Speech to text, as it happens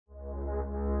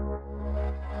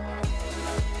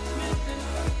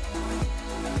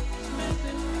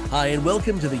Hi, and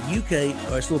welcome to the UK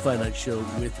Personal Finance Show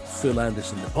with Phil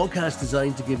Anderson, the podcast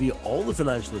designed to give you all the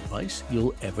financial advice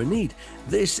you'll ever need.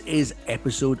 This is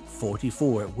episode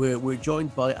 44, where we're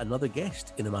joined by another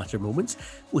guest in a matter of moments.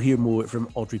 We'll hear more from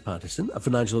Audrey Pattison, a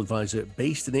financial advisor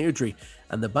based in Airdrie.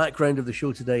 And the background of the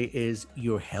show today is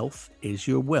your health is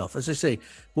your wealth. As I say,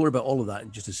 more about all of that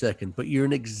in just a second, but you're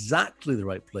in exactly the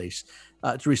right place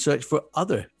to research for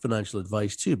other financial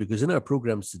advice too, because in our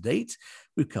programs to date,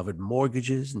 we've covered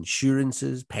mortgages,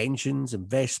 insurances, pensions,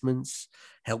 investments,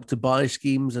 help to buy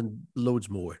schemes, and loads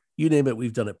more. You name it,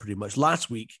 we've done it pretty much. Last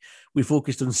week, we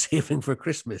focused on saving for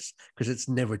Christmas because it's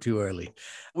never too early.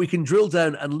 We can drill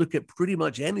down and look at pretty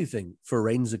much anything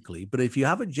forensically, but if you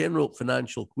have a general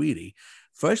financial query,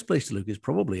 first place to look is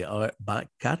probably our back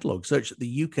catalogue. Search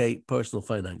the UK Personal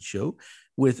Finance Show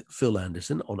with Phil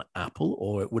Anderson on Apple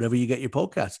or wherever you get your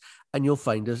podcasts, and you'll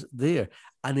find us there.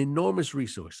 An enormous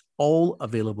resource, all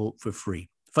available for free.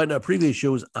 Find our previous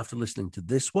shows after listening to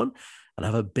this one and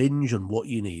have a binge on what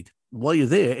you need. While you're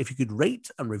there, if you could rate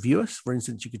and review us, for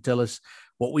instance, you could tell us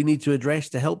what we need to address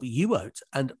to help you out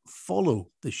and follow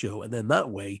the show. And then that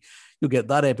way, you'll get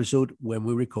that episode when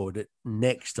we record it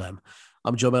next time.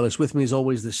 I'm John Ellis. With me, as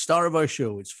always, the star of our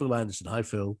show. It's Phil Anderson. Hi,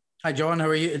 Phil. Hi, John. How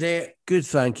are you today? Good,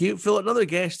 thank you. Phil, another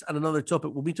guest and another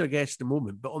topic. We'll meet our guest in a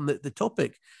moment. But on the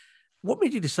topic, what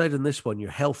made you decide on this one?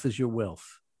 Your health is your wealth.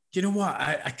 Do you know what?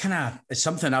 It's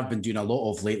something I've been doing a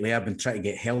lot of lately. I've been trying to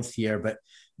get healthier, but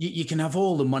you can have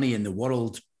all the money in the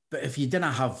world, but if you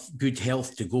didn't have good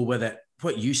health to go with it,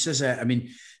 what use is it? I mean,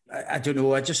 I don't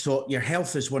know. I just thought your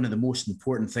health is one of the most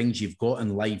important things you've got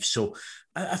in life. So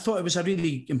I thought it was a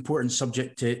really important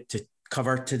subject to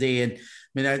cover today. And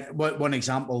one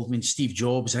example, Steve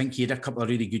Jobs, I think he had a couple of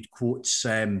really good quotes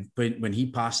when he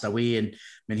passed away. And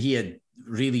he had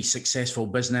really successful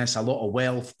business, a lot of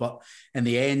wealth, but in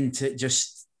the end,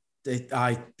 if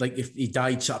he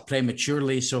died sort of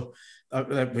prematurely. So,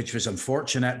 which was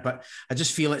unfortunate, but I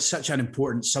just feel it's such an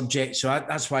important subject. So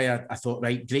that's why I thought,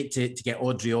 right, great to get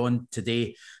Audrey on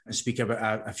today and speak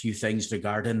about a few things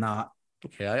regarding that.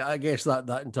 Okay, I guess that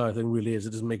entire thing really is,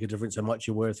 it doesn't make a difference how much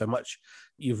you're worth, how much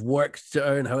you've worked to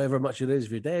earn, however much it is.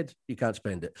 If you're dead, you can't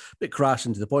spend it. Bit crass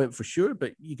into the point for sure,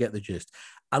 but you get the gist.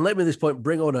 And let me at this point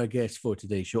bring on our guest for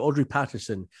today's show. Audrey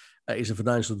Pattison is a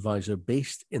financial advisor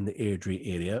based in the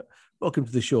Airdrie area. Welcome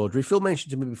to the show, Audrey. Phil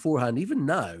mentioned to me beforehand, even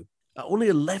now, only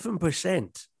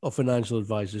 11% of financial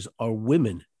advisors are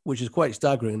women, which is quite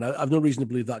staggering. And I've no reason to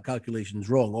believe that calculation is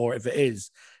wrong, or if it is,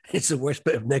 it's the worst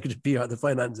bit of negative PR the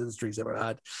finance industry's ever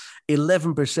had.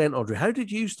 11%, Audrey. How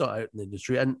did you start out in the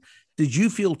industry? And did you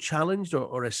feel challenged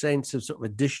or a sense of sort of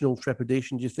additional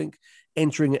trepidation, do you think,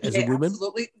 entering it as a woman?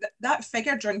 Absolutely. That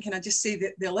figure, John, can I just say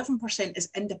that the 11% is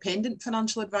independent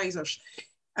financial advisors.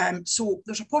 So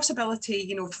there's a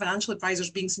possibility, financial advisors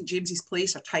being St. James's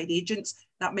Place or tied agents,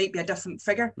 that might be a different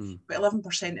figure, but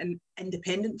 11% in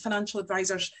independent financial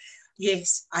advisors.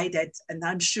 Yes, I did. And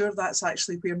I'm sure that's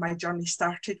actually where my journey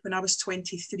started. When I was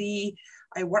 23,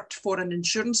 I worked for an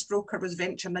insurance broker, was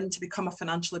venturing in to become a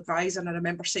financial advisor. And I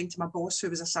remember saying to my boss, who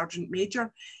was a sergeant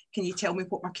major, can you tell me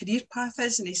what my career path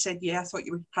is? And he said, yeah, I thought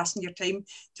you were passing your time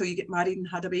till you get married and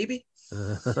had a baby.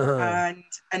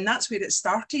 and that's where it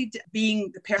started.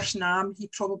 Being the person I am, he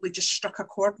probably just struck a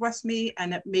chord with me,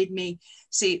 and it made me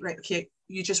say, right, okay,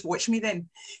 you just watch me then.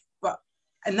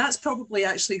 And that's probably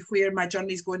actually where my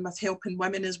journey's going with helping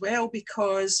women as well,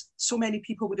 because so many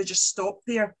people would have just stopped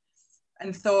there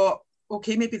and thought,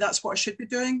 okay, maybe that's what I should be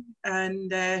doing,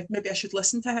 and maybe I should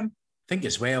listen to him. I think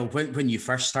as well, when you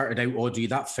first started out, Audrey,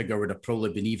 that figure would have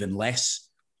probably been even less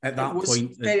at that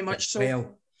point. Very much so.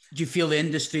 Well, do you feel the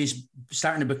industry's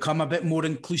starting to become a bit more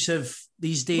inclusive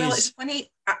these days? Well, it's funny.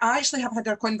 I actually have had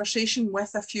a conversation with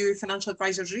a few financial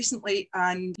advisors recently,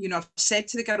 and I've said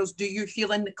to the girls, do you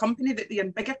feel in the company that they're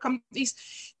in bigger companies?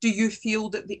 Do you feel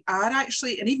that they are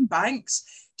actually, and even banks,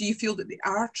 do you feel that they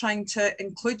are trying to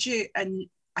include you? And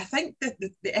I think that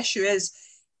the issue is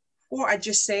what I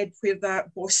just said, where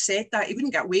that boss said that, he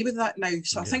wouldn't get away with that now.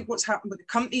 So I think what's happened with the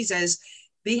companies is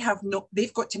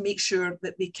they've got to make sure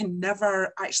that they can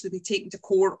never actually be taken to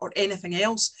court or anything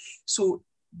else. So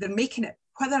they're making it,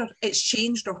 whether it's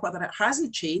changed or whether it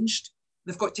hasn't changed,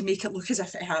 they've got to make it look as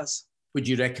if it has. Would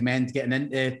you recommend getting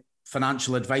into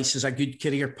financial advice as a good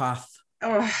career path?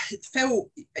 Oh,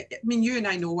 Phil, you and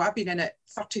I know I've been in it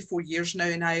 34 years now,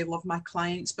 and I love my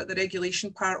clients, but the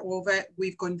regulation part of it,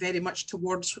 we've gone very much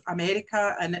towards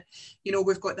America, and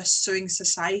we've got this suing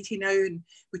society now, and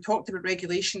we talked about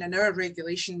regulation, and our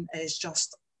regulation is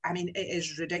just, it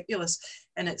is ridiculous,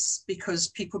 and it's because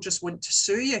people just want to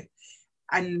sue you.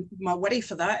 And my worry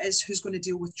for that is who's going to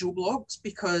deal with Joe Bloggs,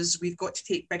 because we've got to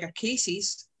take bigger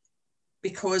cases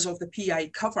because of the PI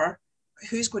cover,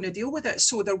 who's going to deal with it?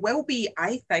 So there will be,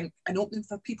 I think, an opening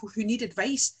for people who need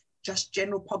advice, just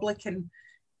general public and,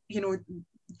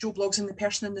 Joe Bloggs and the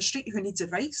person in the street who needs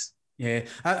advice. Yeah,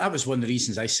 that was one of the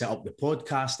reasons I set up the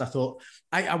podcast. I thought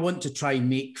I want to try and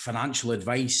make financial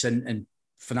advice and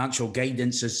financial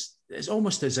guidance as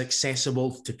almost as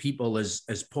accessible to people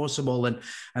as possible. And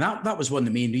that was one of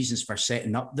the main reasons for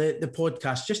setting up the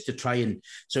podcast, just to try and,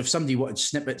 so if somebody wanted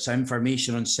snippets of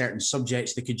information on certain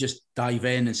subjects, they could just dive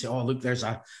in and say, oh, look, there's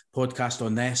a podcast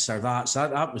on this or that. So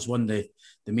that was one of the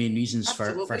main reasons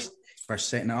for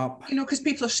setting it up. Because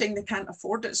people are saying they can't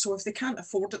afford it. So if they can't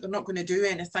afford it, they're not going to do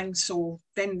anything. So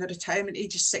then the retirement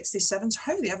age is 67. So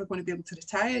how are they ever going to be able to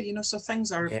retire? So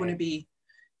things are going to be,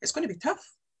 it's going to be tough.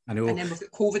 I know. And then we've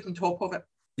got COVID on top of it.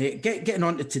 Yeah, getting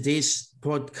on to today's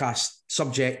podcast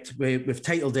subject, we've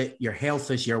titled it Your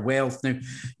Health is Your Wealth. Now,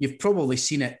 you've probably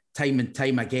seen it time and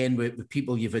time again with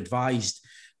people you've advised,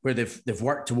 where they've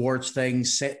worked towards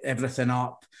things, set everything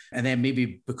up, and then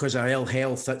maybe because of ill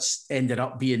health, that's ended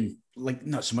up being like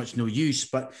not so much no use,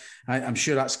 but I'm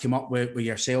sure that's come up with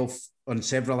yourself on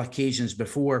several occasions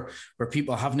before, where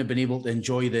people haven't been able to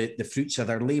enjoy the fruits of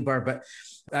their labour. But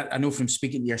I know from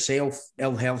speaking to yourself,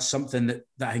 ill health, something that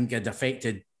I think had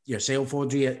affected yourself,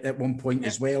 Audrey, at one point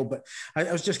as well. But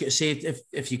I was just going to say,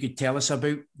 if you could tell us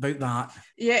about that.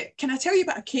 Yeah, can I tell you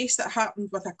about a case that happened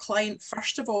with a client,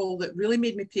 first of all, that really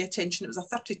made me pay attention? It was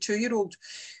a 32-year-old,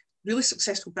 really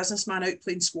successful businessman out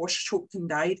playing squash, choked and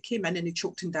died, came in and he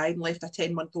choked and died and left a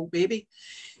 10-month-old baby.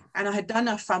 And I had done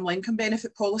a family income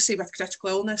benefit policy with critical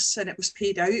illness, and it was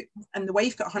paid out. And the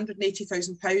wife got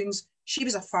 £180,000. She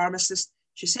was a pharmacist.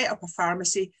 She set up a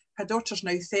pharmacy. Her daughter's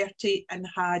now 30 and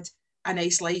had a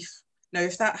nice life. Now,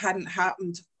 if that hadn't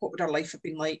happened, what would her life have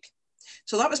been like?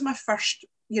 So that was my first,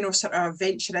 sort of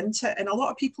venture into it. And a lot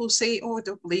of people say, oh, I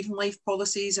don't believe in life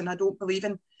policies, and I don't believe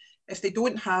in, if they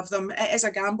don't have them, it is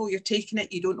a gamble. You're taking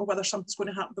it. You don't know whether something's going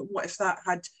to happen. But what if that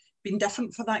had been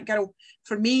different for that girl?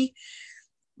 For me,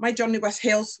 my journey with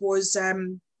health was,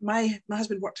 my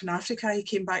husband worked in Africa. He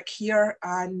came back here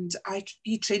and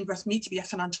he trained with me to be a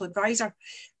financial advisor.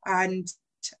 And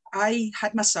I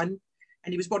had my son,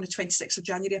 and he was born on the 26th of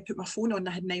January. I put my phone on and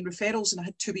I had 9 referrals and I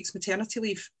had 2 weeks maternity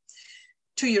leave.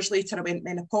 2 years later, I went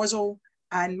menopausal,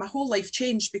 and my whole life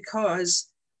changed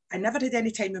because I never had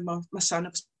any time with my son. I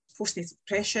was postnatal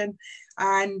depression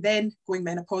and then going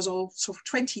menopausal. So for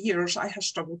 20 years, I have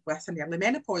struggled with an early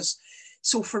menopause.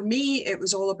 So for me, it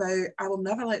was all about, I will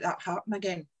never let that happen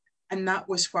again. And that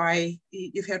was why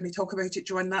you've heard me talk about it,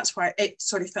 John. That's why,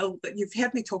 Phil, that you've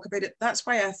heard me talk about it. That's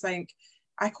why I think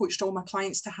I coached all my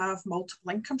clients to have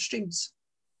multiple income streams,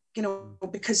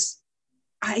 because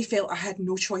I felt I had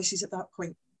no choices at that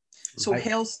point. So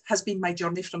health has been my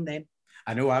journey from then.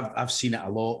 I know I've seen it a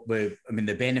lot with,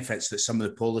 the benefits that some of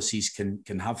the policies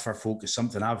can have for folk is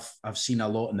something I've seen a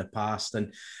lot in the past.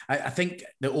 And I think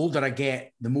the older I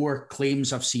get, the more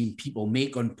claims I've seen people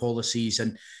make on policies.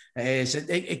 And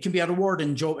it can be a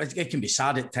rewarding job. It can be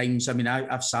sad at times.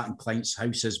 I've sat in clients'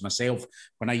 houses myself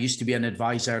when I used to be an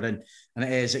advisor, and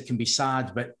it can be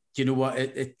sad, but you know what?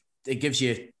 It gives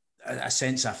you a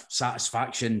sense of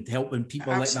satisfaction helping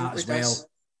people like that as well.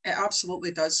 It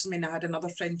absolutely does. I had another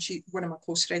friend, one of my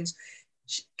close friends,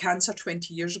 cancer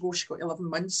 20 years ago. She got 11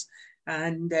 months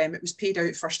and it was paid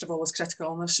out, first of all, as critical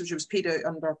illness. So she was paid out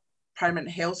under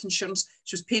permanent health insurance.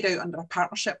 She was paid out under a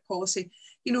partnership policy.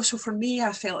 So for me,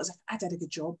 I felt as if I did a good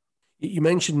job. You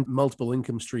mentioned multiple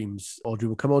income streams, Audrey.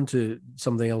 We'll come on to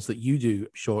something else that you do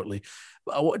shortly.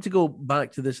 But I wanted to go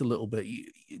back to this a little bit.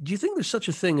 Do you think there's such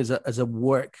a thing as a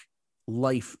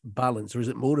work-life balance, or is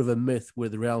it more of a myth where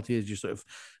the reality is you're sort of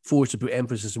forced to put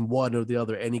emphasis on one or the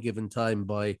other at any given time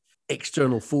by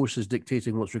external forces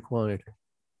dictating what's required?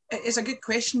 It is a good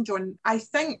question, John. I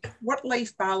think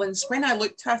work-life balance, when I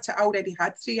looked at it, I already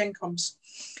had 3 incomes.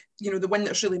 The one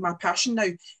that's really my passion now,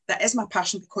 that is my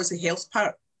passion because of the health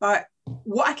part. But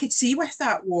what I could see with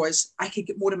that was I could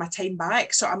get more of my time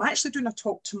back. So I'm actually doing a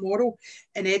talk tomorrow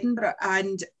in Edinburgh.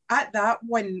 And at that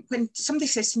one, when somebody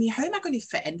says to me, how am I going to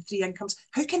fit in 3 incomes?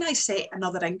 How can I set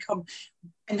another income?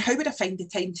 And how would I find the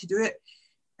time to do it?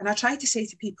 And I try to say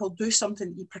to people, do something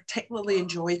that you particularly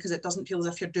enjoy, because it doesn't feel as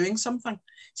if you're doing something.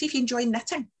 See if you enjoy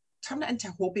knitting, turn it into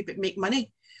a hobby, but make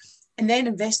money. And then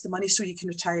invest the money so you can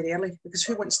retire early, because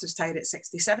who wants to retire at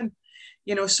 67?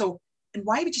 And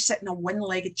why would you sit in a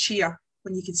 1-legged chair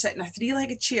when you can sit in a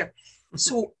 3-legged chair?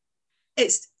 So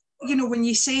it's, when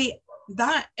you say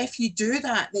that, if you do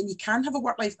that, then you can have a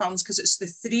work-life balance, because it's the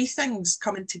 3 things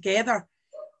coming together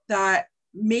that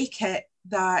make it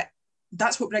that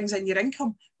that's what brings in your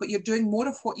income, but you're doing more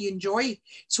of what you enjoy.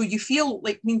 So you feel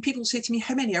like, I mean, people say to me,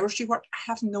 how many hours do you work?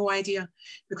 I have no idea,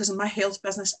 because in my health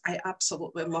business, I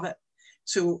absolutely love it.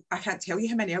 So I can't tell you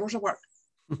how many hours I work.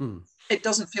 It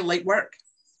doesn't feel like work.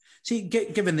 See,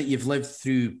 given that you've lived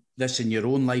through this in your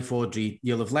own life, Audrey,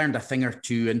 you'll have learned a thing or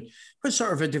two. And what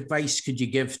sort of advice could you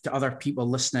give to other people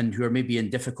listening who are maybe in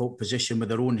difficult position with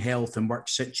their own health and work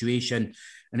situation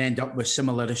and end up with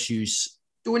similar issues?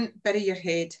 Don't bury your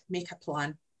head, make a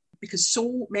plan, because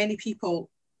so many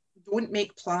people don't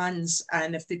make plans.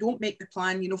 And if they don't make the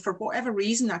plan, you know, for whatever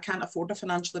reason, I can't afford a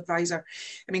financial advisor.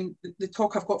 I mean, the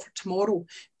talk I've got for tomorrow,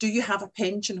 do you have a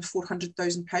pension of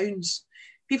 £400,000?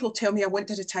 People tell me I want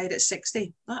to retire at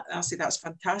 60. I say, that's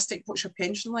fantastic. What's your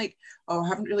pension like? Oh, I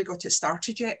haven't really got it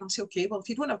started yet. And I say, okay, well, if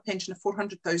you don't have a pension of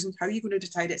 400,000, how are you going to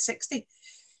retire at 60?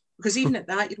 Because even at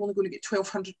that, you're only going to get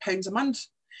 £1,200 a month.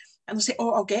 And they'll say,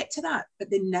 oh, I'll get to that.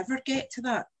 But they never get to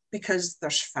that, because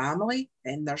there's family,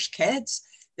 then there's kids,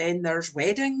 then there's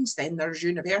weddings, then there's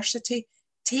university.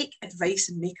 Take advice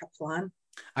and make a plan.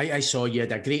 I saw you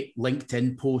had a great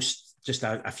LinkedIn post just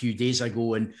a few days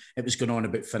ago, and it was going on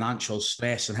about financial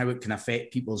stress and how it can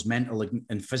affect people's mental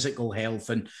and physical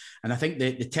health. And I think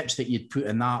the tips that you'd put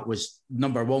in that was,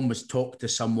 number one was talk to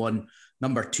someone.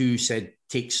 Number two said,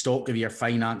 take stock of your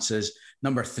finances.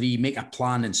 Number three, make a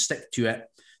plan and stick to it.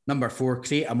 Number four,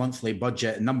 create a monthly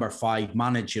budget. And number five,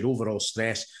 manage your overall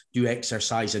stress, do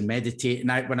exercise and meditate.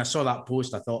 And when I saw that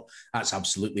post, I thought, that's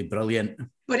absolutely brilliant.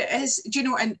 But it is, do you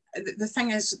know, and the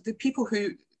thing is, the people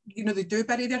who, you know, they do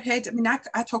bury their head. I mean,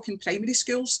 I talk in primary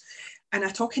schools and I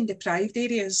talk in deprived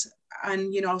areas.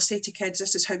 And, you know, I'll say to kids,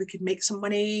 this is how we could make some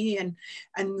money. And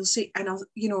they'll say, and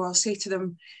I'll say to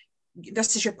them,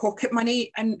 this is your pocket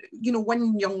money. And, you know,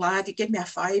 one young lad, he gave me a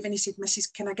 £5 and he said,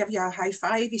 Mrs., can I give you a high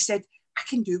five? He said, I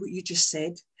can do what you just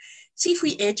said. See, if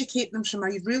we educate them from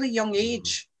a really young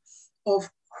age of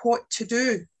what to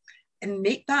do and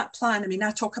make that plan. I mean,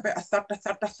 I talk about a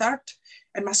third,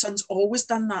 and my son's always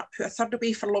done that, put a third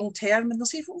away for long term, and they'll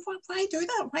say, well, why do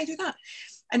that? Why do that?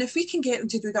 And if we can get them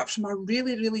to do that from a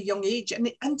really, really young age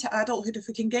and into adulthood, if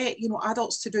we can get, you know,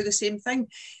 adults to do the same thing.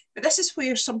 But this is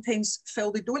where sometimes,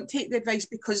 Phil, they don't take the advice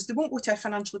because they won't go to a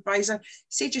financial advisor,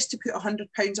 say just to put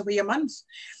 £100 away a month.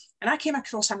 And I came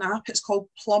across an app, it's called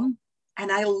Plum.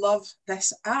 And I love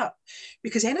this app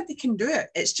because anybody can do it.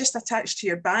 It's just attached to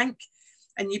your bank.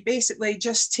 And you basically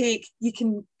just you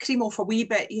can cream off a wee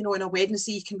bit, you know, on a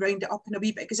Wednesday, you can round it up in a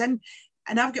wee bit. Because and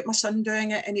I've got my son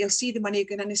doing it and he'll see the money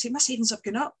going in and say, my savings have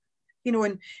gone up, you know,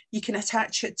 and you can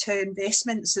attach it to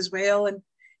investments as well. And,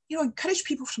 you know, encourage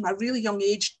people from a really young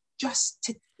age just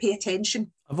to pay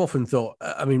attention. I've often thought,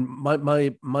 I mean,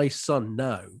 my son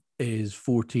now is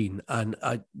 14 and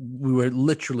we were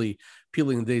literally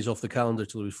peeling the days off the calendar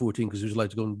till he was 14 because he was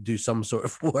allowed to go and do some sort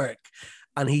of work.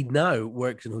 And he now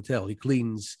works in a hotel. He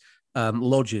cleans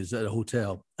lodges at a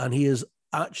hotel, and he is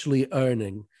actually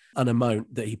earning an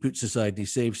amount that he puts aside and he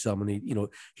saves some, and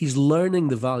he's learning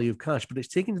the value of cash, but it's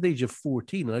taken to the age of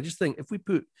 14. And I just think if we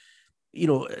put,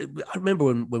 I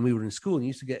remember when we were in school and you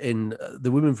used to get in,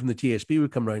 the women from the TSB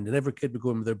would come around and every kid would go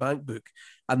in with their bank book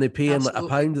and they pay him like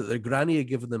 £1 that their granny had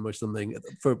given them or something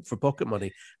for pocket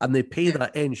money. And they pay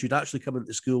that in. You'd actually come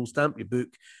into school, stamp your book.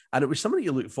 And it was something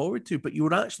you look forward to, but you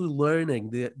were actually learning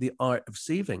the art of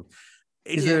saving.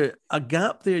 Is there a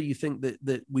gap there, you think,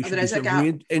 that we should be sort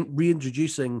of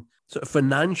reintroducing sort of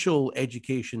financial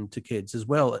education to kids as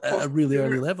well at a really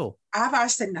early level? I've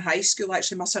asked in the high school,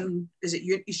 actually, my son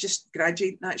he's just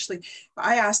graduating actually, but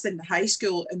I asked in the high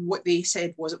school and what they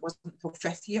said was it wasn't until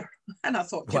fifth year. And I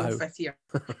thought, fifth year,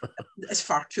 it's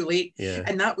far too late. Yeah.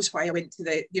 And that was why I went to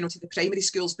the primary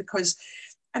schools because,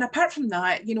 and apart from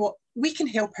that, we can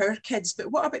help our kids, but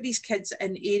what about these kids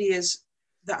in areas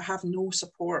that have no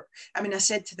support? I mean, I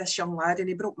said to this young lad, and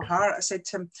he broke my heart. I said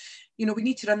to him, we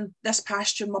need to run this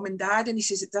past your mum and dad. And he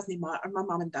says, it doesn't matter. My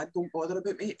mum and dad don't bother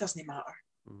about me. It doesn't matter.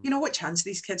 What chance are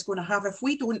these kids going to have if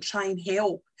we don't try and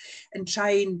help and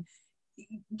try and,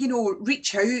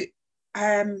 reach out?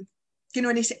 And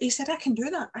he said, I can do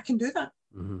that. I can do that.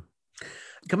 Mm-hmm.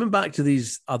 Coming back to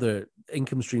these other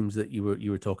income streams that you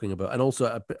were talking about, and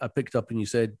also I picked up and you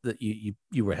said that you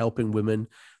were helping women.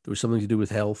 There was something to do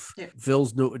with health. Yeah.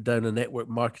 Phil's noted down a network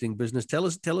marketing business. Tell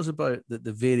us about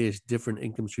the various different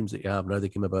income streams that you have and how they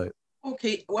came about.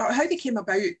 Okay, well, how they came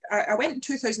about, I went in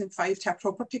 2005 to a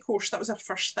property course. That was our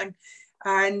first thing.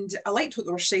 And I liked what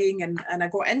they were saying, and I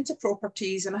got into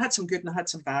properties, and I had some good and I had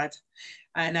some bad.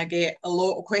 And I get a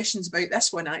lot of questions about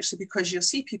this one, actually, because you'll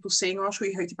see people saying, oh, I'll show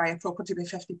you how to buy a property with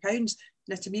 £50.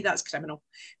 Now, to me, that's criminal.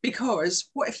 Because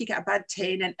what if you get a bad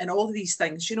tenant and all of these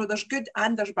things? You know, there's good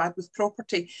and there's bad with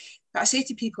property. But I say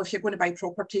to people, if you're going to buy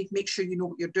property, make sure you know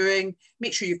what you're doing,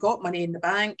 make sure you've got money in the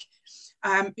bank.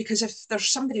 Because if there's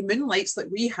somebody moonlights like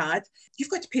we had, you've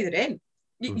got to pay the rent.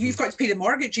 You've got to pay the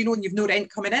mortgage, you know, and you've no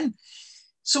rent coming in.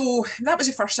 So that was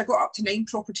the first. I got up to 9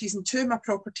 properties, and 2 of my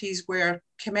properties were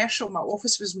commercial. My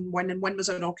office was in one, and one was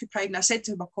unoccupied. And I said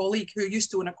to my colleague who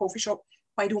used to own a coffee shop,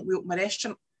 why don't we open a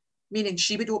restaurant? Meaning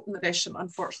she would open the restaurant.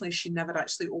 Unfortunately, she never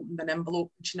actually opened an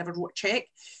envelope, and she never wrote a cheque.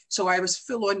 So I was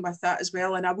full on with that as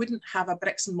well. And I wouldn't have a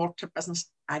bricks and mortar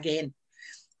business again,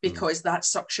 because that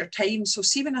sucks your time. So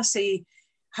see, when I say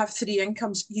have 3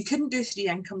 incomes, you couldn't do 3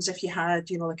 incomes if you had,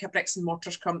 you know, like a bricks and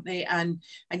mortars company and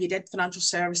you did financial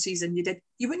services, and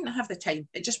you wouldn't have the time.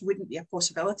 It just wouldn't be a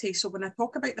possibility. So when I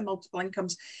talk about the multiple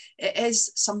incomes, it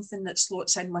is something that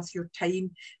slots in with your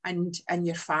time and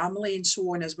your family and so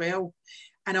on as well.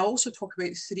 And I also talk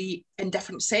about 3 in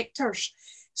different sectors.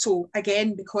 So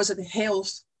again, because of the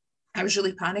health, I was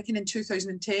really panicking in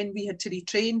 2010. We had to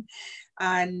retrain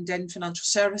and in financial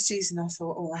services. And I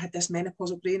thought, oh, I had this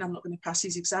menopausal brain. I'm not going to pass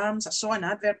these exams. I saw an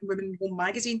advert in Women in Home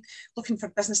magazine looking for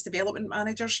business development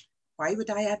managers. Why would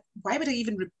I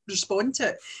even respond to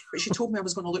it? But she told me I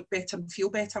was going to look better and feel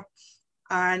better.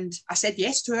 And I said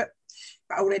yes to it.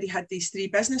 But I already had these 3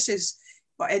 businesses.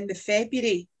 But in the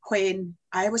February, when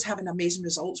I was having amazing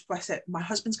results with it, my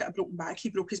husband's got a broken back. He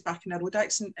broke his back in a road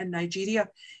accident in Nigeria.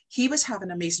 He was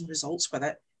having amazing results with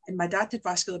it. And my dad had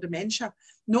vascular dementia.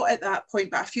 Not at that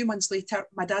point, but a few months later,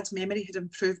 my dad's memory had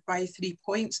improved by 3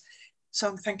 points. So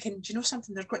I'm thinking, do you know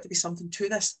something? There's got to be something to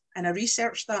this. And I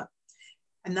researched that.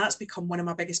 And that's become one of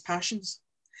my biggest passions.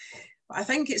 But I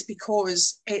think it's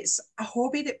because it's a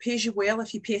hobby that pays you well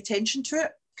if you pay attention to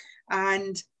it.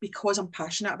 And because I'm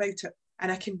passionate about it.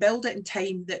 And I can build it in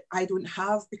time that I don't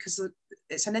have, because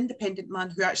it's an independent man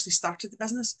who actually started the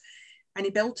business, and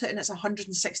he built it, and it's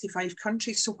 165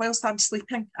 countries. So whilst I'm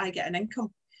sleeping, I get an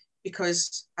income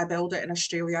because I build it in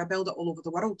Australia, I build it all over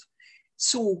the world.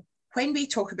 So when we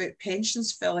talk about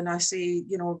pensions, Phil, and I say,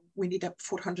 you know, we need a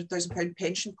 £400,000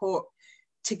 pension pot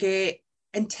to get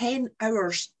in 10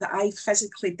 hours that I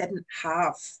physically didn't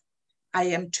have, I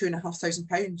am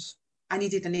 £2,500. I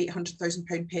needed an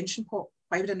 £800,000 pension pot.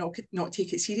 Why would I not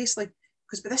take it seriously?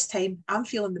 Because by this time, I'm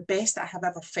feeling the best I have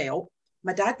ever felt.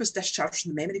 My dad was discharged from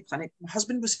the memory clinic. My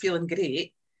husband was feeling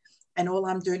great. And all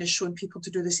I'm doing is showing people to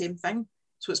do the same thing.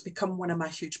 So it's become one of my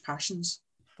huge passions.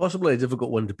 Possibly a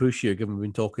difficult one to push here, given we've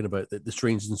been talking about the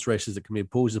strains and stresses that can be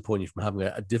imposed upon you from having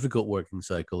a difficult working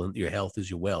cycle, and your health is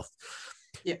your wealth.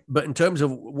 Yeah. But in terms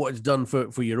of what it's done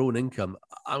for your own income,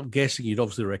 I'm guessing you'd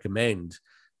obviously recommend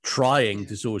trying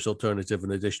to source alternative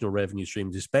and additional revenue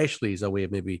streams, especially as a way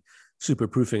of maybe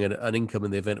super-proofing an income in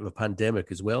the event of a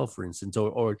pandemic as well, for instance,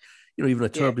 or you know, even a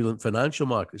turbulent financial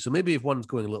market. So maybe if one's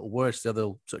going a little worse, the other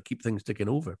will sort of keep things ticking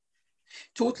over.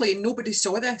 Totally. Nobody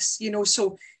saw this, you know,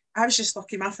 so I was just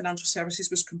lucky. My financial services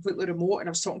was completely remote, and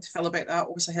I was talking to Phil about that.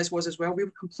 Obviously his was as well. We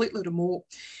were completely remote.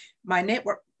 My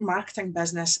network marketing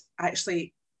business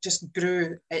actually just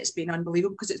grew. It's been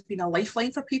unbelievable because it's been a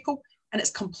lifeline for people. And it's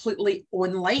completely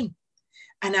online.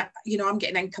 And, I'm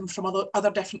getting income from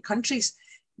other different countries.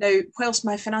 Now, whilst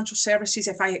my financial services,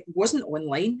 if I wasn't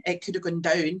online, it could have gone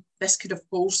down. This could have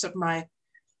bolstered my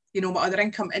other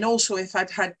income. And also if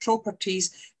I'd had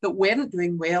properties that weren't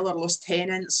doing well or lost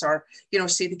tenants or,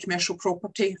 say the commercial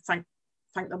property, thank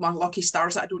them, my lucky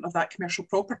stars that I don't have that commercial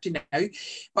property now.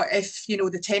 But if,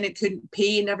 the tenant couldn't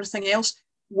pay and everything else,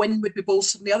 one would be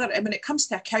bolstering the other. And when it comes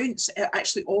to accounts, it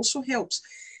actually also helps.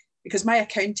 Because my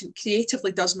accountant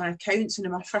creatively does my accounts, and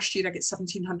in my first year I get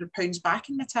 £1,700 back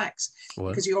in my tax. Wow.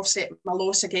 Because you offset my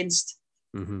loss against,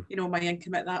 my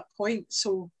income at that point.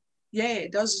 So yeah,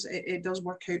 it does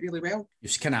work out really well.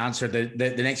 You've kind of answered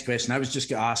the next question I was just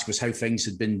going to ask, was how things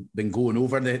had been going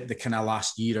over the kind of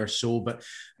last year or so. But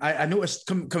I noticed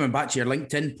coming back to your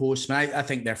LinkedIn posts, I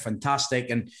think they're fantastic.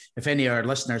 And if any of our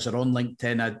listeners are on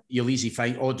LinkedIn, you'll easily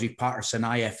find Audrey Patterson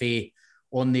IFA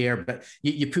on there, but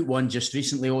you put one just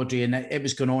recently, Audrey, and it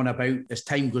was going on about as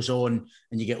time goes on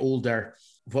and you get older,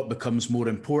 what becomes more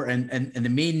important. And the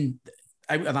main,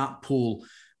 out of that poll,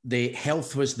 the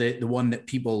health was the one that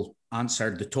people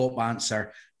answered, the top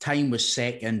answer. Time was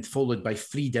second, followed by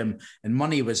freedom, and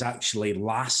money was actually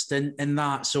last in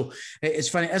that. So it's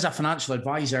funny, as a financial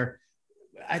advisor,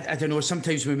 I don't know,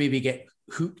 sometimes we maybe get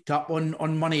hooked up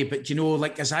on money, but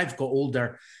as I've got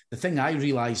older, the thing I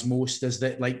realize most is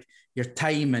that your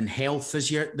time and health is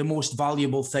the most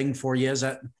valuable thing for you, is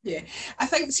it? Yeah, I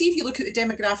think, see, if you look at the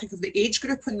demographic of the age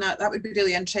group and that would be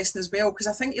really interesting as well, because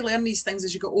I think you learn these things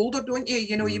as you get older, don't you?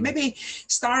 You know, you maybe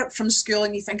start from school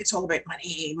and you think it's all about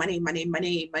money,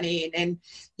 and then,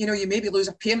 you know, you maybe lose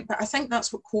a parent. But I think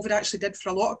that's what COVID actually did for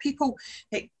a lot of people.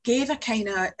 It gave a kind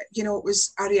of, you know, it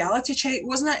was a reality check,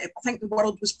 wasn't it? I think the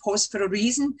world was paused for a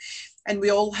reason. And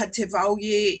we all had to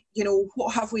evaluate, you know,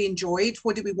 what have we enjoyed?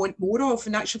 What do we want more of?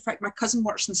 In actual fact, my cousin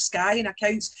works in Sky in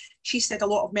accounts. She said a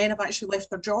lot of men have actually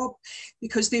left their job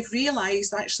because they've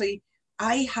realised, actually,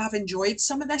 I have enjoyed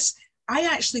some of this. I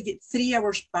actually get 3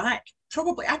 hours back.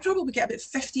 I probably get about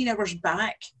 15 hours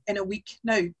back in a week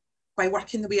now by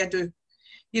working the way I do.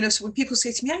 You know, so when people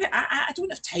say to me, I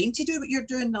don't have time to do what you're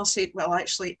doing, I'll say, well,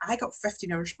 actually, I got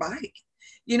 15 hours back,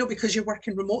 you know, because you're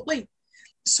working remotely.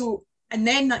 So, and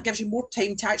then that gives you more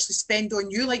time to actually spend on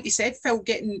you, like you said, Phil,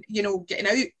 getting out,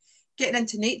 getting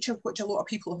into nature, which a lot of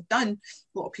people have done.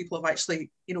 A lot of people have actually,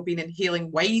 you know, been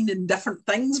inhaling wine and different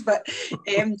things. But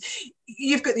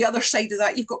you've got the other side of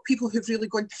that. You've got people who've really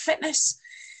gone to fitness.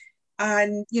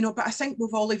 And, you know, but I think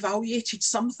we've all evaluated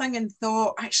something and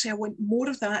thought, actually, I want more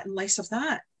of that and less of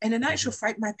that. And in actual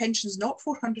fact, my pension's not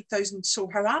 400,000. So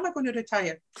how am I going to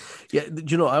retire? Yeah. Do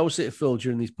you know, I always say to Phil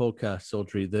during these podcasts,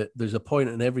 Audrey, that there's a point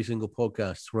in every single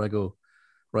podcast where I go,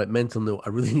 right, mental note, I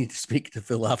really need to speak to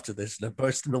Phil after this on a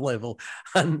personal level.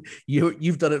 And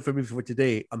you've done it for me for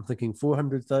today. I'm thinking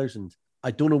 400,000. I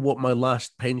don't know what my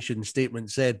last pension statement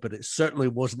said, but it certainly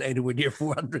wasn't anywhere near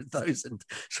 400,000.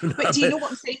 So but do you know what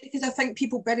I'm saying? Because I think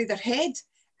people bury their head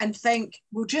and think,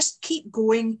 we'll just keep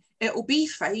going. It'll be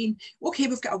fine. Okay,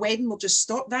 we've got a wedding. We'll just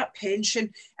stop that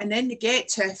pension. And then they get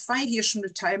to 5 years from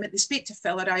retirement. They speak to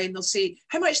Phil or I and they'll say,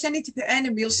 how much do I need to put in?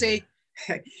 And we'll say,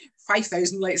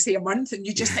 5,000, let's say, a month. And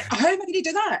you just think, how am I going to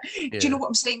do that? Yeah. Do you know what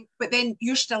I'm saying? But then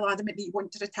you're still adamant that you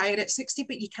want to retire at 60,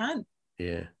 but you can't.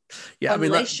 Yeah.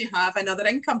 Unless you have another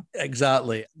income.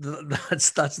 Exactly. That's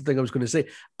the thing I was going to say.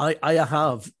 I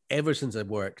have, ever since I've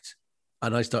worked,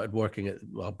 and I started working at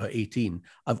about 18,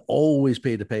 I've always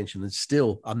paid a pension, and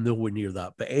still I'm nowhere near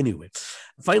that. But anyway,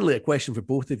 finally, a question for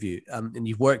both of you. And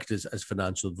you've worked as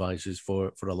financial advisors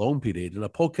for a long period, and a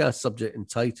podcast subject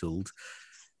entitled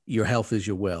Your Health is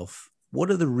Your Wealth.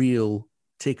 What are the real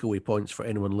takeaway points for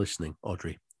anyone listening,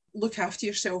 Audrey? Look after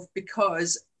yourself,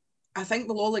 because I think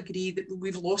we'll all agree that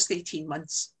we've lost 18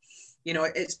 months. You know,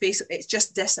 it's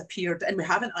just disappeared, and we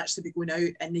haven't actually been going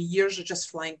out, and the years are just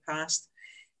flying past.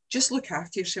 Just look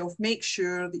after yourself. Make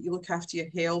sure that you look after your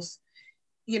health.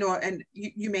 You know, and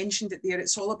you mentioned it there.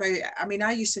 It's all about, I mean,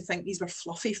 I used to think these were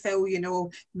fluffy, Phil, you know,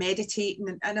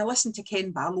 meditating. And I listened to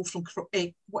Ken Barlow from,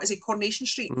 Coronation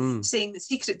Street, saying the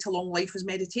secret to long life was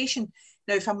meditation.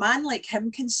 Now, if a man like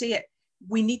him can say it,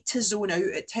 we need to zone out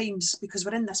at times, because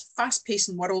we're in this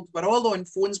fast-pacing world. We're all on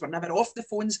phones. We're never off the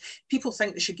phones. People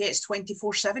think they should get us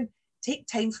 24/7. Take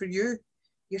time for you.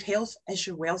 Your health is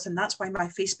your wealth. And that's why my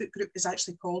Facebook group is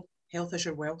actually called Health is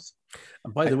Your Wealth.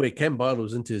 And by the way, Ken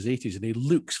Barlow's into his 80s and he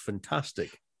looks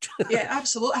fantastic. Yeah,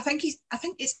 absolutely. I think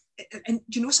it's, and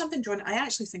do you know something, John? I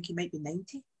actually think he might be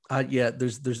 90. Yeah,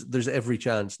 there's every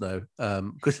chance now,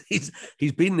 because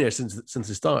he's been there since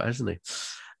the start, hasn't he?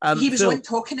 He was Phil,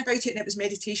 talking about it, and it was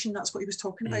meditation. That's what he was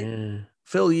talking about. Yeah.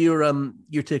 Phil, your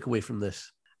takeaway from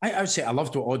this? I would say I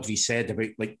loved what Audrey said about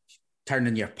like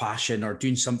turning your passion or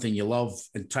doing something you love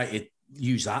and try to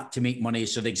use that to make money.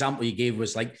 So the example you gave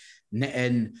was like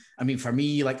knitting. I mean, for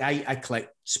me, like I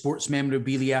collect sports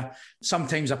memorabilia.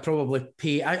 Sometimes I probably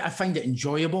pay. I find it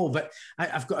enjoyable, but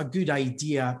I've got a good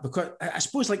idea, because I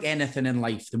suppose like anything in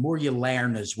life, the more you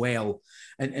learn as well.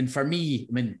 And for me,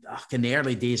 I mean, in the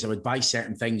early days, I would buy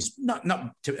certain things,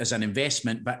 not as an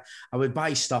investment, but I would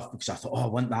buy stuff because I thought, oh, I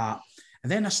want that.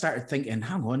 And then I started thinking,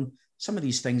 hang on, some of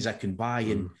these things I can buy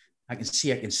and I can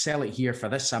see I can sell it here for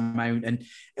this amount. And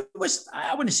it was,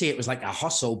 I wouldn't say it was like a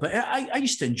hustle, but I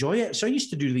used to enjoy it. So I used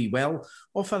to do really well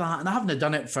off of that. And I haven't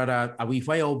done it for a wee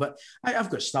while, but I've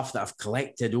got stuff that I've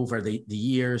collected over the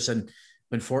years and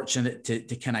been fortunate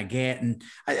to kind of get. And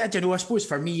I don't know, I suppose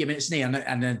for me, I mean, it's not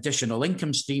an additional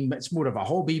income stream, it's more of a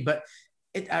hobby, but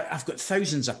I've got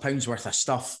thousands of pounds worth of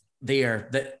stuff there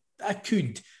that I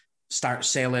could start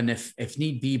selling if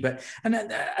need be. But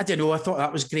I don't know, I thought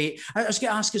that was great. I was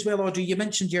going to ask as well, Audrey, you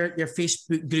mentioned your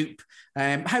Facebook group.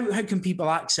 How can people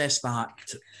access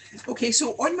that? Okay,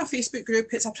 so on my Facebook group,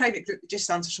 it's a private group that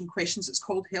just answers some questions. It's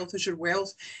called Health is Your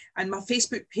Wealth. And my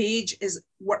Facebook page is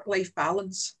Work-Life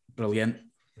Balance. Brilliant.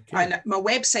 Okay. And my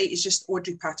website is just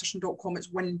audreypatterson.com.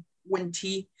 It's one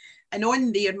T. And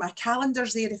on there, my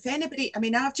calendar's there. If anybody, I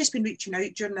mean, I've just been reaching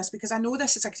out during this because I know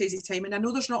this is a crazy time and I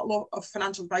know there's not a lot of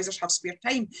financial advisors have spare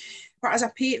time. But as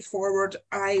I pay it forward,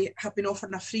 I have been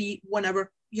offering a free 1 hour,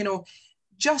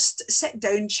 just sit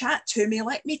down, chat to me,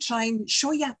 let me try and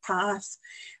show you a path.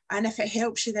 And if it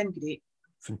helps you, then great.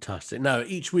 Fantastic. Now,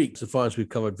 each week, so far as we've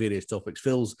covered various topics,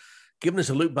 Phil's given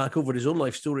us a look back over his own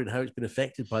life story and how it's been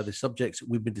affected by the subjects that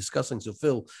we've been discussing. So,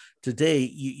 Phil, today,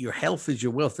 your health is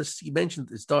your wealth. This, you mentioned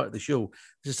at the start of the show,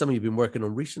 this is something you've been working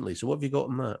on recently. So what have you got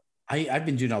on that? I've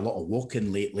been doing a lot of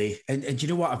walking lately. And you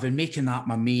know what? I've been making that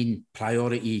my main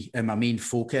priority and my main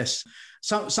focus.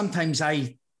 So, sometimes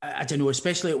I don't know,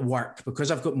 especially at work,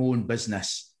 because I've got my own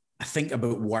business, I think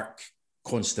about work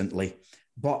constantly.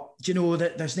 But do you know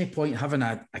that there's no point having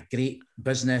a great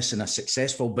business and a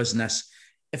successful business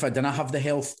if I didn't have the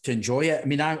health to enjoy it. I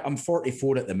mean, I'm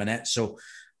 44 at the minute, so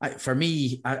for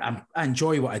me, I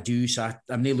enjoy what I do. So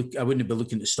I wouldn't be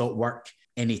looking to stop work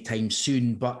anytime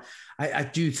soon. But I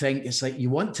do think it's like you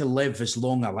want to live as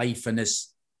long a life and as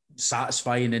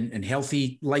satisfying and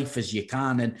healthy life as you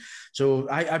can. And so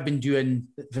I've been doing,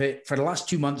 for the last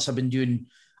 2 months, I've been doing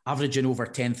averaging over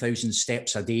 10,000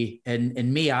 steps a day. And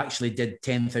in May, I actually did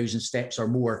 10,000 steps or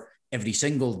more every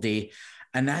single day.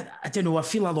 And I don't know, I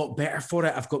feel a lot better for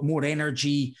it. I've got more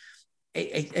energy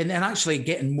and actually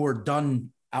getting more done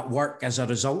at work as a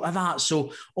result of that.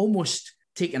 So almost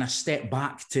taking a step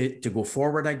back to go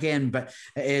forward again. But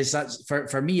that's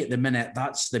for me at the minute,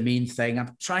 that's the main thing.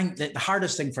 I'm trying, the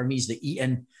hardest thing for me is the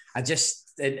eating.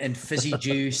 And fizzy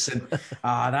juice and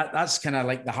that's kind of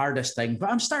like the hardest thing. But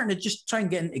I'm starting to just try and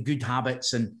get into good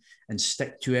habits and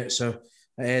stick to it. So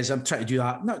as I'm trying to do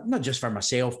that, not just for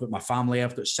myself, but my family.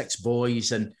 I've got 6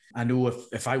 boys, and I know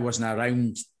if I wasn't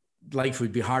around, life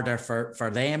would be harder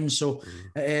for them. So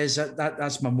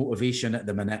that's my motivation at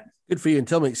the minute. Good for you. And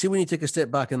tell me, see, when you take a step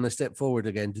back and a step forward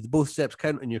again, do both steps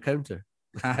count on your counter?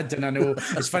 I don't know.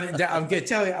 It's funny. I'm going to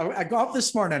tell you, I got up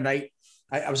this morning, right?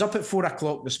 I was up at 4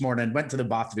 o'clock this morning, went to the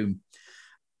bathroom.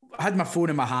 I had my phone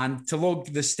in my hand to log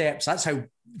the steps. That's how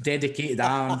dedicated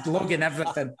I am, logging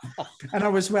everything. And I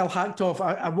was well hacked off.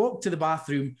 I walked to the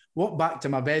bathroom, walked back to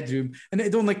my bedroom, and it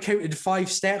had only counted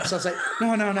 5 steps. I was like,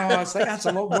 no. I was like, that's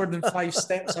a lot more than 5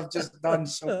 steps I've just done.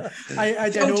 So I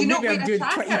don't know. Do you Maybe I'm doing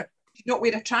 20. Do you not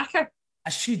wear a tracker? I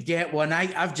should get one.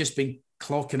 I've just been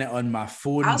clocking it on my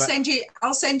phone. I'll send you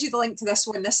the link to this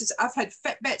one. I've had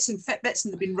Fitbits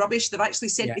and they've been rubbish. They've actually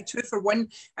sent me 2 for 1,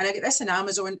 and I get this on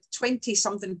Amazon, 20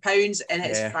 something pounds, and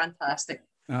it's fantastic.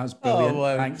 That's brilliant. Oh,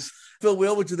 wow. Thanks. Phil, we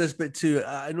always do this bit too.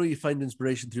 I know you find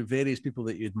inspiration through various people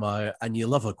that you admire and you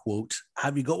love a quote.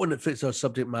 Have you got one that fits our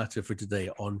subject matter for today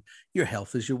on your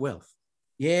health is your wealth?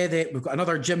 Yeah, we've got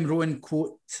another Jim Rohn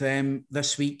quote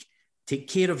this week. Take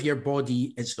care of your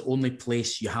body. It's the only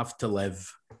place you have to live.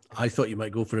 I thought you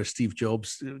might go for a Steve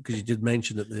Jobs because you did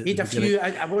mention it. He had a few.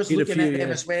 I was looking at them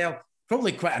as well.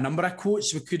 Probably quite a number of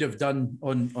quotes we could have done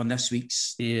on this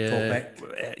week's topic.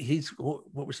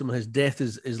 What were some of his? Death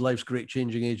is life's great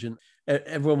changing agent.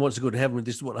 Everyone wants to go to heaven.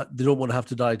 They don't want to have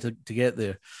to die to get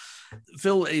there.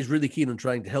 Phil is really keen on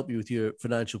trying to help you with your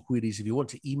financial queries. If you want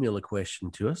to email a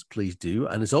question to us, please do.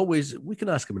 And as always, we can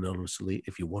ask him anonymously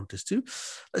if you want us to.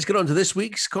 Let's get on to this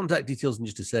week's contact details in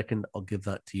just a second. I'll give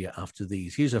that to you after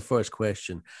these. Here's our first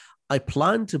question. I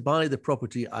plan to buy the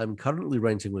property I'm currently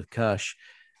renting with cash,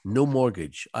 no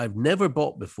mortgage. I've never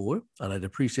bought before, and I'd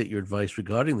appreciate your advice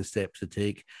regarding the steps to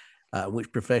take and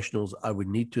which professionals I would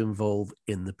need to involve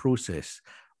in the process.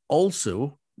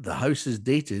 Also, the house is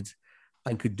dated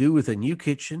and could do with a new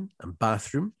kitchen and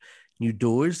bathroom, new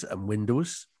doors and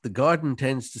windows. The garden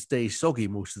tends to stay soggy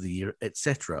most of the year,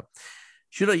 etc.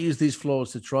 Should I use these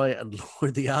flaws to try and lower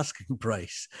the asking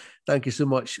price? Thank you so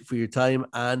much for your time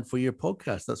and for your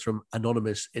podcast. That's from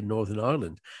Anonymous in Northern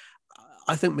Ireland.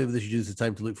 I think maybe they should use the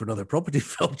time to look for another property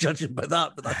film, judging by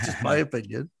that, but that's just my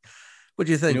opinion. What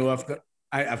do you think? You know,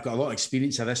 I've got a lot of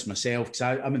experience of this myself because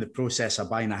I'm in the process of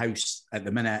buying a house at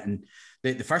the minute, and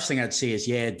the first thing I'd say is,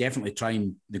 definitely try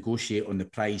and negotiate on the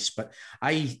price. But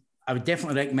I would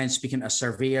definitely recommend speaking to a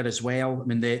surveyor as well. I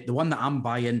mean, the one that I'm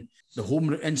buying, the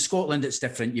home in Scotland, it's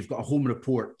different. You've got a home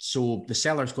report, so the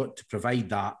seller's got to provide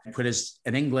that. Whereas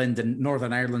in England and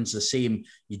Northern Ireland's the same.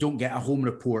 You don't get a home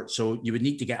report, so you would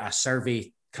need to get a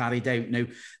survey carried out. Now,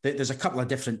 there's a couple of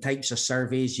different types of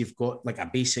surveys. You've got like a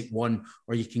basic one,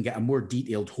 or you can get a more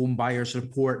detailed home buyer's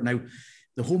report. Now,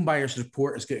 the home buyer's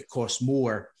report is going to cost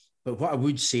more, but what I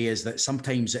would say is that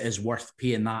sometimes it is worth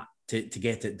paying that to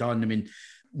get it done. I mean,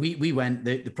 we went,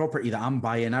 the property that I'm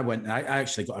buying, I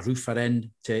actually got a roofer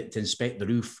in to inspect the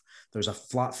roof. There was a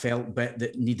flat felt bit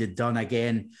that needed done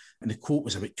again, and the quote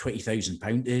was about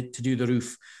 £20,000 to do the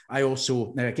roof. I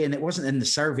also, now again, it wasn't in the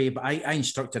survey, but I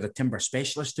instructed a timber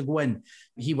specialist to go in.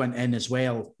 He went in as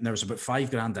well, and there was about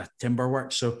 £5,000 of timber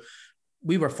work. So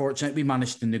we were fortunate. We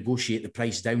managed to negotiate the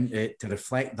price down to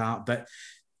reflect that. But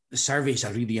the survey is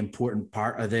a really important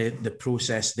part of the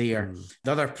process there.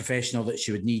 The other professional that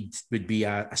she would need would be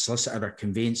a solicitor or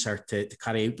conveyancer to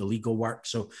carry out the legal work.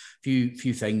 So few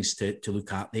things to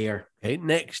look at there. Okay,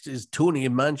 next is Tony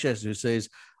in Manchester, who says,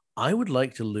 I would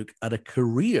like to look at a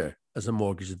career as a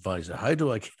mortgage advisor. How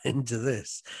do I get into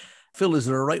this? Phil, is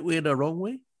there a right way and a wrong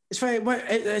way? It's very, well,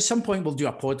 at some point we'll do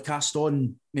a podcast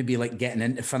on maybe like getting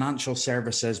into financial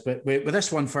services, but with this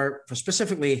one for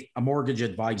specifically a mortgage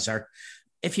advisor,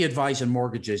 if you advise on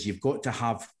mortgages, you've got to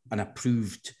have an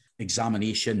approved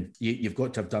examination. You've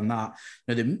got to have done that.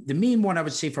 Now, the main one I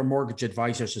would say for mortgage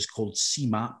advisors is called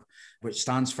CMAP, which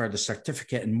stands for the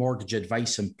Certificate in Mortgage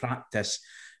Advice and Practice.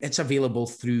 It's available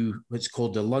through what's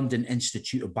called the London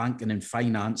Institute of Banking and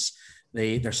Finance.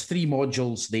 There's 3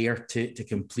 modules there to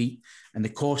complete, and the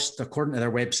cost, according to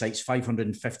their website, is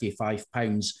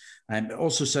 £555. It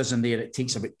also says in there it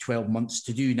takes about 12 months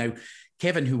to do. Now,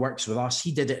 Kevin, who works with us,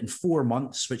 he did it in 4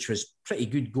 months, which was pretty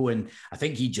good going. I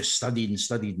think he just studied and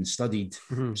studied and studied.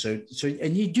 Mm-hmm. So,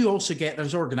 and you do also get,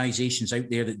 there's organisations out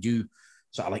there that do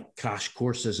sort of like crash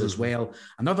courses as well.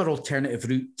 Another alternative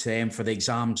route for the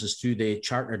exams is through the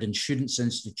Chartered Insurance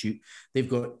Institute. They've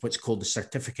got what's called the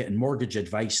Certificate in Mortgage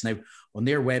Advice. Now, on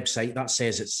their website, that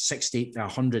says it's 60 to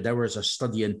 100 hours of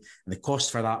studying, and the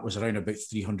cost for that was around about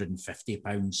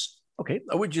 £350. Okay,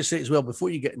 I would just say as well, before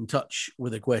you get in touch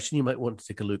with a question, you might want to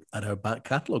take a look at our back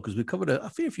catalogue, because we've covered a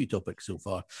fair few topics so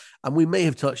far, and we may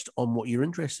have touched on what you're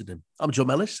interested in. I'm John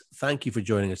Mellis. Thank you for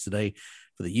joining us today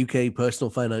for the UK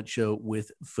Personal Finance Show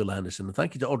with Phil Anderson. And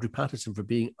thank you to Audrey Patterson for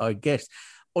being our guest.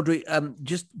 Audrey,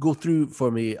 just go through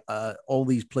for me all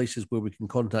these places where we can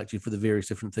contact you for the various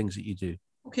different things that you do.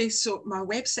 Okay, so my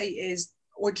website is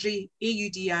Audrey,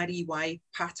 Audrey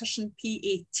Patterson,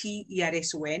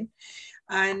 Patterson.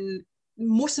 And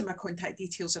most of my contact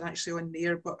details are actually on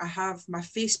there, but I have my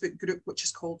Facebook group, which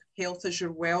is called Health is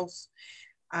Your Wealth.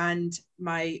 And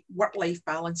my work-life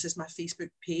balance is my Facebook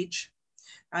page.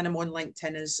 And I'm on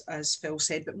LinkedIn, as Phil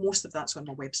said, but most of that's on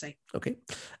my website. Okay.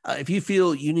 If you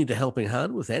feel you need a helping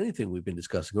hand with anything we've been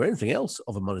discussing or anything else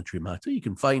of a monetary matter, you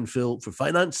can find Phil for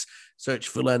finance, search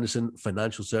Phil Anderson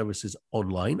Financial Services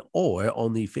online, or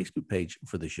on the Facebook page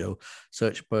for the show,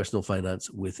 search Personal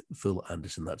Finance with Phil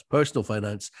Anderson. That's Personal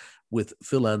Finance with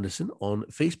Phil Anderson on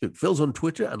Facebook. Phil's on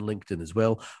Twitter and LinkedIn as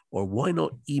well, or why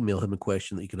not email him a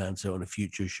question that you can answer on a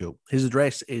future show. His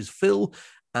address is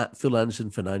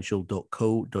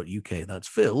phil@philandersonfinancial.co.uk. That's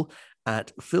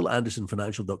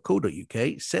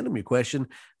phil@philandersonfinancial.co.uk. Send him your question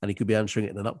and he could be answering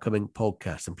it in an upcoming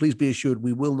podcast. And please be assured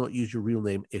we will not use your real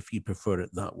name if you prefer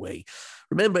it that way.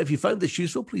 Remember, if you found this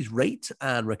useful, please rate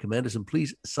and recommend us, and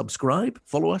please subscribe.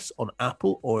 Follow us on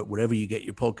Apple or wherever you get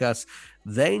your podcasts.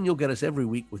 Then you'll get us every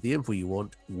week with the info you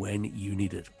want when you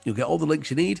need it. You'll get all the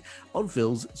links you need on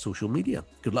Phil's social media.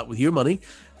 Good luck with your money.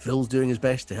 Phil's doing his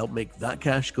best to help make that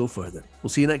cash go further.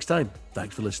 We'll see you next time.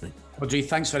 Thanks for listening. Audrey,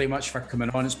 thanks very much for coming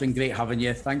on. It's been great having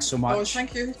you. Thanks so much. Oh,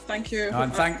 thank you. Thank you.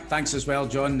 And thanks as well,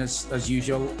 John, as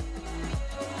usual.